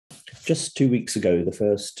Just 2 weeks ago, the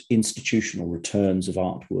first institutional returns of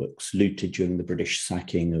artworks looted during the British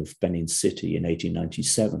sacking of Benin City in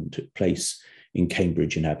 1897 took place in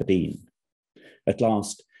Cambridge and Aberdeen. At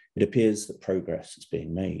last, it appears that progress is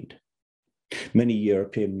being made. Many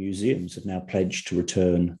European museums have now pledged to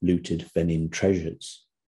return looted Benin treasures.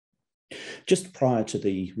 Just prior to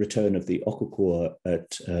the return of the Okokor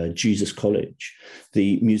at Jesus College,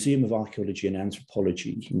 the Museum of Archaeology and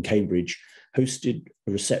Anthropology in Cambridge hosted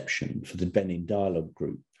a reception for the Benin Dialogue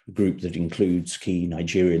Group, a group that includes key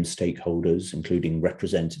Nigerian stakeholders, including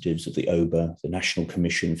representatives of the OBA, the National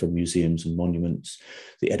Commission for Museums and Monuments,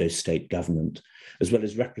 the Edo State government, as well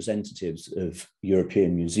as representatives of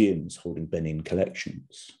European museums holding Benin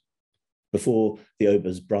collections. Before the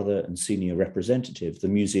OBA's brother and senior representative, the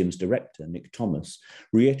museum's director, Nick Thomas,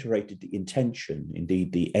 reiterated the intention,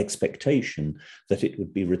 indeed the expectation, that it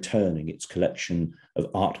would be returning its collection of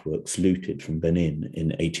artworks looted from Benin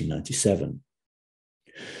in 1897.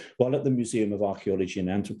 While at the Museum of Archaeology and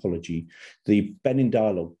Anthropology, the Benin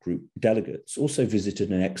Dialogue Group delegates also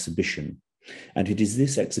visited an exhibition, and it is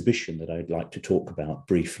this exhibition that I'd like to talk about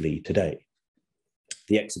briefly today.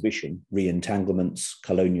 The exhibition, Re-Entanglements,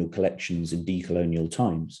 Colonial Collections in Decolonial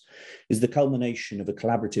Times, is the culmination of a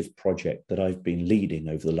collaborative project that I've been leading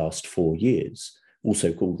over the last 4 years,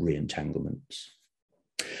 also called Re-Entanglements.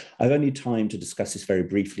 I've only time to discuss this very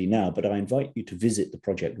briefly now, but I invite you to visit the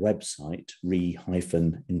project website,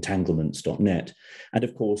 re-entanglements.net, and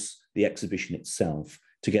of course, the exhibition itself,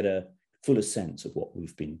 to get a fuller sense of what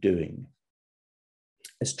we've been doing.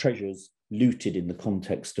 As treasures looted in the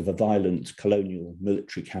context of a violent colonial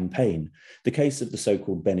military campaign, the case of the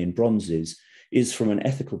so-called Benin bronzes is, from an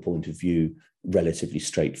ethical point of view, relatively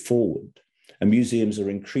straightforward. And museums are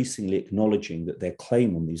increasingly acknowledging that their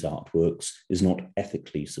claim on these artworks is not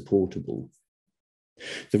ethically supportable.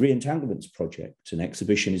 The Re-Entanglements project, an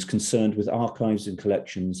exhibition, is concerned with archives and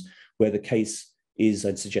collections where the case is,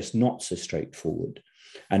 I'd suggest, not so straightforward.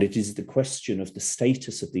 And it is the question of the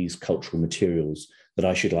status of these cultural materials that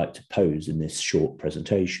I should like to pose in this short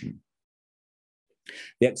presentation.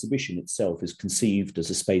 The exhibition itself is conceived as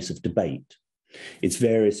a space of debate. Its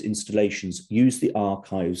various installations use the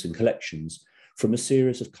archives and collections from a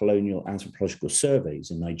series of colonial anthropological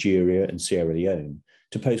surveys in Nigeria and Sierra Leone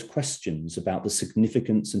to pose questions about the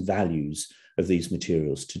significance and values of these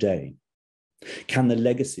materials today. Can the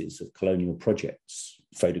legacies of colonial projects,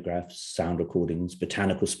 photographs, sound recordings,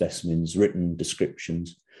 botanical specimens, written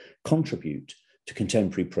descriptions, contribute to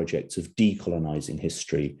contemporary projects of decolonizing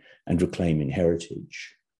history and reclaiming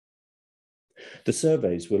heritage? The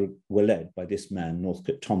surveys were led by this man,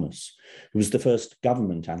 Northcote Thomas, who was the first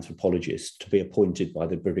government anthropologist to be appointed by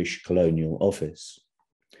the British Colonial Office.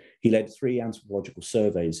 He led 3 anthropological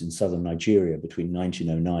surveys in southern Nigeria between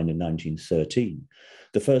 1909 and 1913,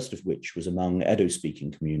 the first of which was among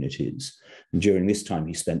Edo-speaking communities. And during this time,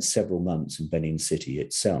 he spent several months in Benin City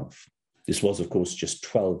itself. This was, of course, just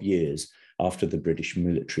 12 years after the British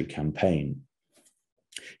military campaign.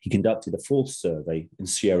 He conducted a 4th survey in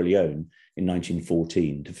Sierra Leone in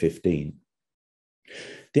 1914 to 15.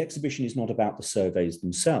 The exhibition is not about the surveys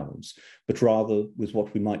themselves, but rather with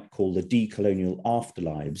what we might call the decolonial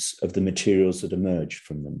afterlives of the materials that emerged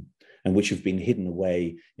from them and which have been hidden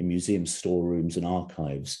away in museum storerooms and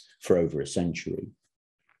archives for over a century.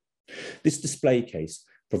 This display case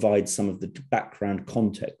provides some of the background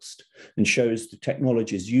context and shows the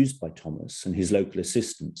technologies used by Thomas and his local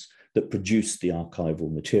assistants that produced the archival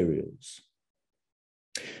materials.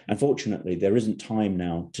 Unfortunately, there isn't time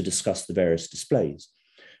now to discuss the various displays.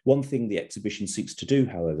 One thing the exhibition seeks to do,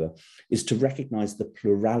 however, is to recognize the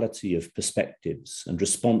plurality of perspectives and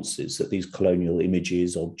responses that these colonial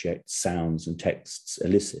images, objects, sounds, and texts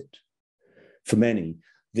elicit. For many,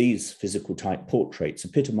 these physical type portraits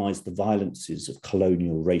epitomize the violences of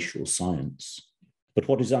colonial racial science. But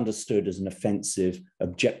what is understood as an offensive,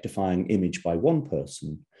 objectifying image by one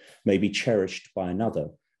person may be cherished by another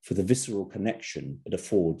for the visceral connection it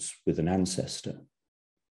affords with an ancestor.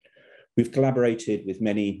 We've collaborated with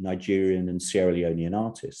many Nigerian and Sierra Leonean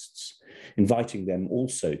artists, inviting them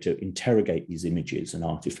also to interrogate these images and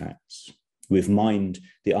artifacts. We've mined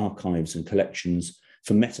the archives and collections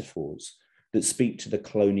for metaphors that speak to the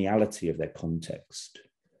coloniality of their context,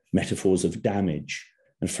 metaphors of damage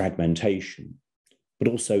and fragmentation, but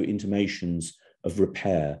also intimations of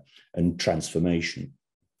repair and transformation.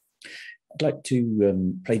 I'd like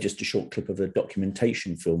to play just a short clip of a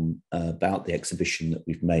documentation film about the exhibition that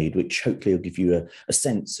we've made, which hopefully will give you a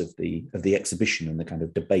sense of the exhibition and the kind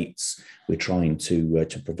of debates we're trying to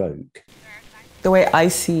provoke. The way I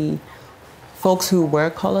see folks who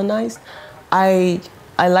were colonized, I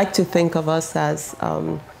like to think of us as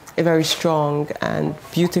a very strong and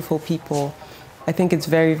beautiful people, I think it's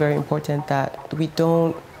very, very important that we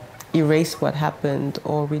don't erase what happened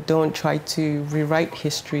or we don't try to rewrite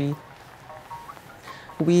history.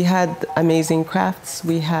 We had amazing crafts,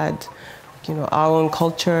 we had, our own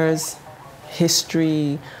cultures,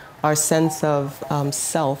 history, our sense of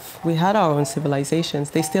self. We had our own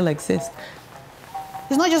civilizations, they still exist.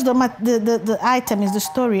 It's not just the item, it's the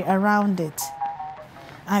story around it.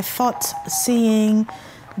 I thought seeing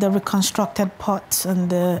the reconstructed pots and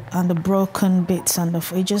the broken bits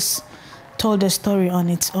it just told a story on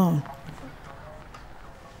its own.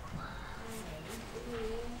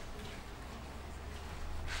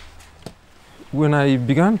 When I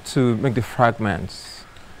began to make the fragments,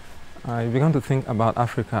 I began to think about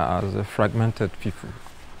Africa as a fragmented people,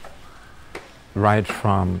 right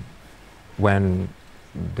from when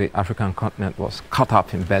the African continent was cut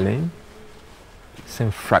up in Berlin.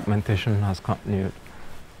 Same fragmentation has continued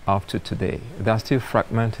up to today. They are still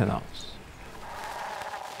fragmenting us.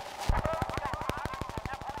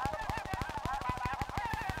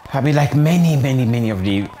 I mean, like many of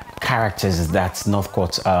the characters that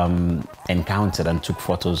Northcote encountered and took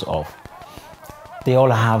photos of, they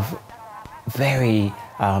all have very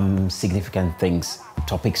significant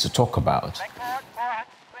topics to talk about.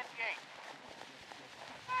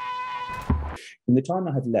 In the time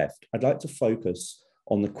I have left, I'd like to focus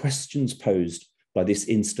on the questions posed by this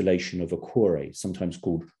installation of akore, sometimes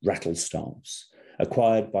called rattle staves,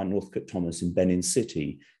 acquired by Northcote Thomas in Benin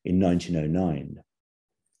City in 1909.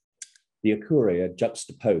 The akore are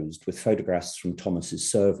juxtaposed with photographs from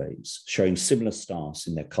Thomas's surveys, showing similar staffs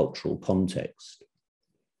in their cultural context.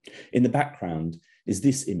 In the background is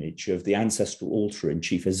this image of the ancestral altar in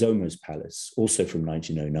Chief Ezomo's palace, also from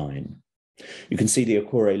 1909. You can see the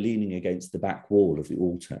akore leaning against the back wall of the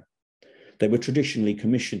altar. They were traditionally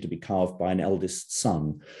commissioned to be carved by an eldest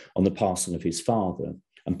son on the passing of his father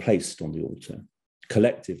and placed on the altar.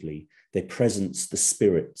 Collectively, they presence the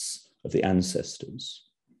spirits of the ancestors.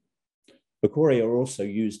 Akore are also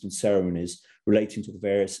used in ceremonies relating to the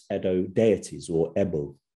various Edo deities or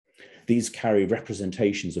Ebo. These carry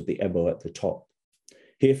representations of the Ebo at the top.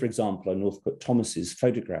 Here, for example, are Northcote Thomas's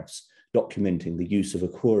photographs documenting the use of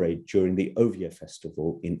akore during the Ovia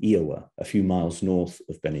festival in Iowa, a few miles north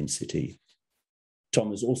of Benin City.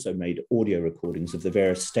 Thomas also made audio recordings of the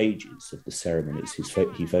various stages of the ceremonies he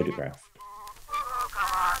photographed.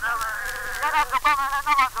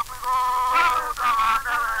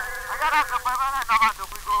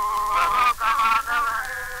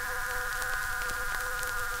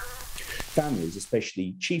 Families,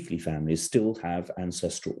 especially chiefly families, still have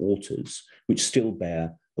ancestral altars which still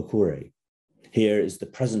bear akore. Here is the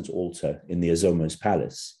present altar in the Ezomo's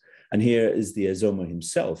palace, and here is the Ezomo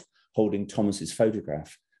himself holding Thomas's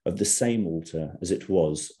photograph of the same altar as it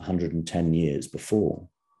was 110 years before.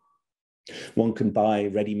 One can buy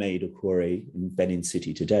ready-made akore in Benin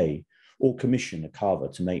City today, or commission a carver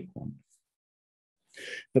to make one.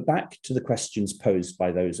 But back to the questions posed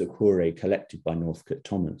by those akore collected by Northcote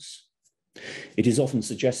Thomas. It is often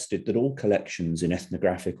suggested that all collections in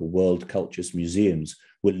ethnographic or world cultures museums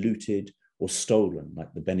were looted or stolen,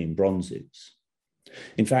 like the Benin bronzes.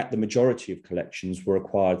 In fact, the majority of collections were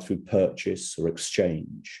acquired through purchase or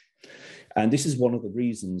exchange. And this is one of the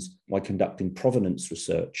reasons why conducting provenance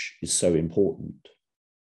research is so important.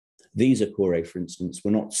 These akore, for instance,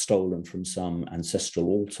 were not stolen from some ancestral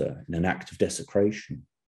altar in an act of desecration.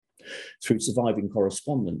 Through surviving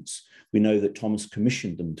correspondence, we know that Thomas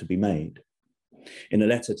commissioned them to be made. In a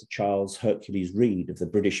letter to Charles Hercules Reed of the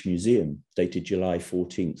British Museum, dated July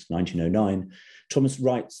 14th, 1909, Thomas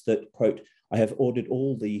writes that, quote, "I have ordered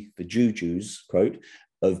all the jujus, quote,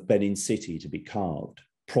 of Benin City to be carved,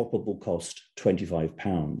 probable cost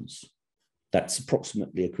 £25. That's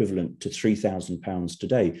approximately equivalent to £3,000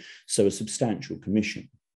 today, so a substantial commission."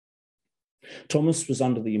 Thomas was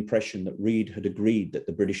under the impression that Reed had agreed that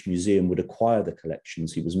the British Museum would acquire the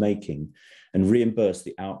collections he was making and reimburse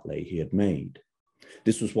the outlay he had made.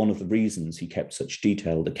 This was one of the reasons he kept such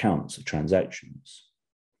detailed accounts of transactions.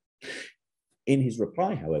 In his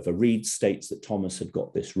reply, however, Reed states that Thomas had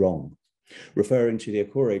got this wrong. Referring to the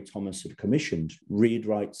akore Thomas had commissioned, Reed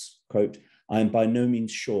writes, quote, "I am by no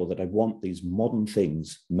means sure that I want these modern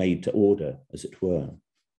things made to order, as it were."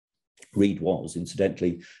 Reed was,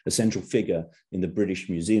 incidentally, a central figure in the British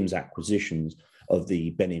Museum's acquisitions of the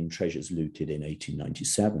Benin treasures looted in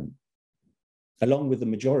 1897. Along with the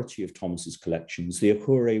majority of Thomas's collections, the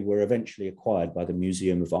akore were eventually acquired by the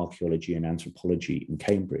Museum of Archaeology and Anthropology in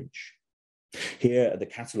Cambridge. Here are the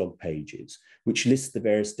catalogue pages, which list the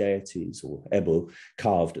various deities or Ebo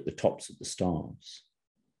carved at the tops of the staves.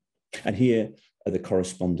 And here are the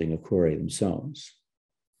corresponding Akure themselves.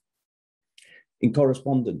 In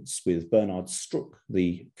correspondence with Bernhard Struck,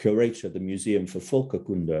 the curator of the Museum for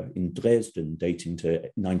Volkerkunde in Dresden, dating to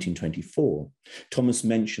 1924, Thomas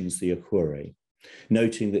mentions the Akure,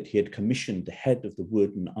 noting that he had commissioned the head of the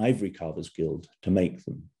Wood and Ivory Carvers Guild to make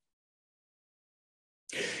them.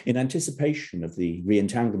 In anticipation of the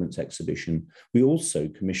Re-Entanglements exhibition, we also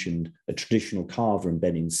commissioned a traditional carver in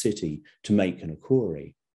Benin City to make an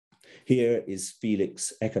Akure. Here is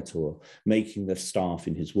Felix Ekator making the staff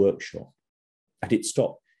in his workshop. At its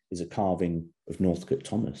top is a carving of Northcote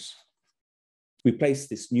Thomas. We placed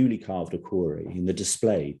this newly carved Akure in the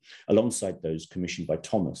display alongside those commissioned by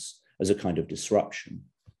Thomas as a kind of disruption.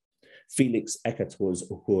 Felix Ekator's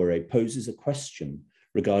Akure poses a question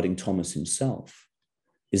regarding Thomas himself.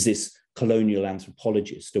 Is this colonial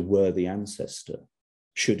anthropologist a worthy ancestor?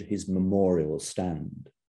 Should his memorial stand?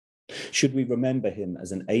 Should we remember him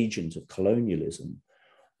as an agent of colonialism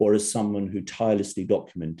or as someone who tirelessly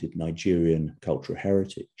documented Nigerian cultural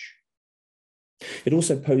heritage? It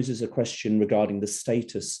also poses a question regarding the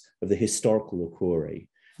status of the historical Akure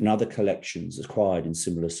and other collections acquired in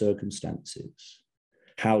similar circumstances.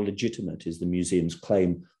 How legitimate is the museum's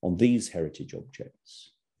claim on these heritage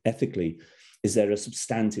objects? Ethically, is there a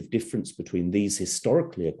substantive difference between these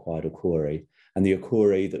historically acquired Akure and the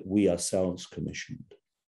Akure that we ourselves commissioned?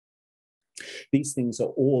 These things are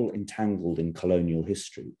all entangled in colonial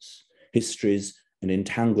histories and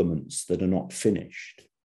entanglements that are not finished.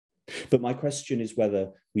 But my question is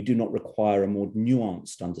whether we do not require a more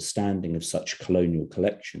nuanced understanding of such colonial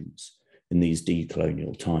collections in these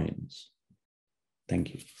decolonial times.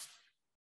 Thank you.